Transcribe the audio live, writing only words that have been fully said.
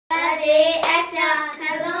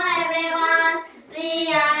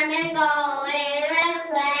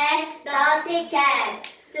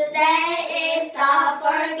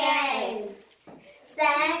football game.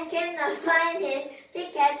 Stan cannot find his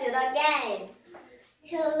ticket to the game.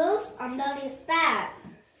 He looks under his bed.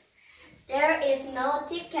 There is no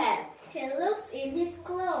ticket. He looks in his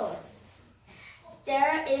clothes.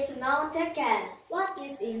 There is no ticket. What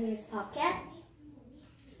is in his pocket?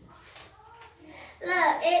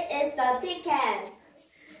 Look, it is the ticket.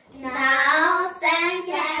 Now Stan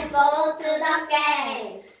can go to the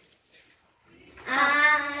game.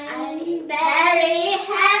 I'm very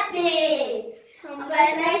happy.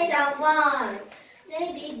 Conversation 1.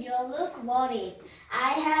 David, you look worried.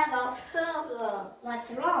 I have a problem.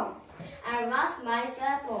 What's wrong? I lost my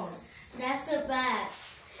cell phone. That's too bad.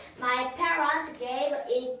 My parents gave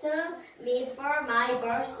it to me for my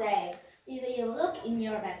birthday. Did you look in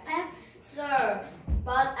your backpack? Sure,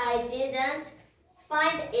 but I didn't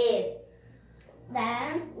find it.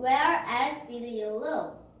 Then, where else did you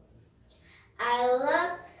look? I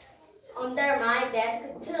looked under my desk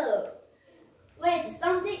too. Wait,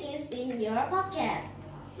 something is in your pocket.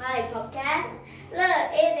 My pocket?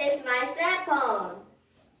 Look, it is my cell phone.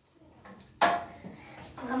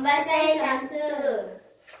 Conversation 2.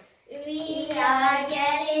 We are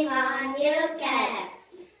getting a new cat.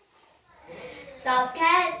 The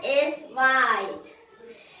cat is white.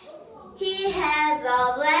 He has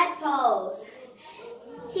a black paw.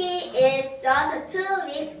 He is just 2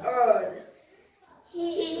 weeks old.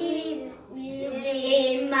 He will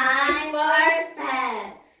be my first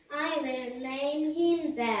pet. I will name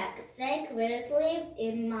him Jack. Jack will sleep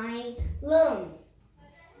in my room.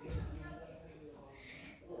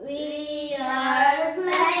 We are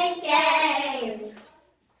playing games.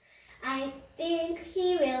 I think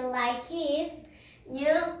he will like his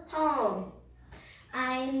new home.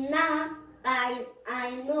 I know I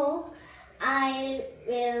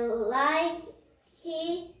will like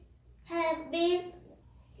having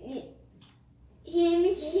him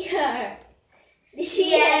here.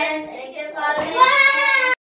 The end. Thank you for listening.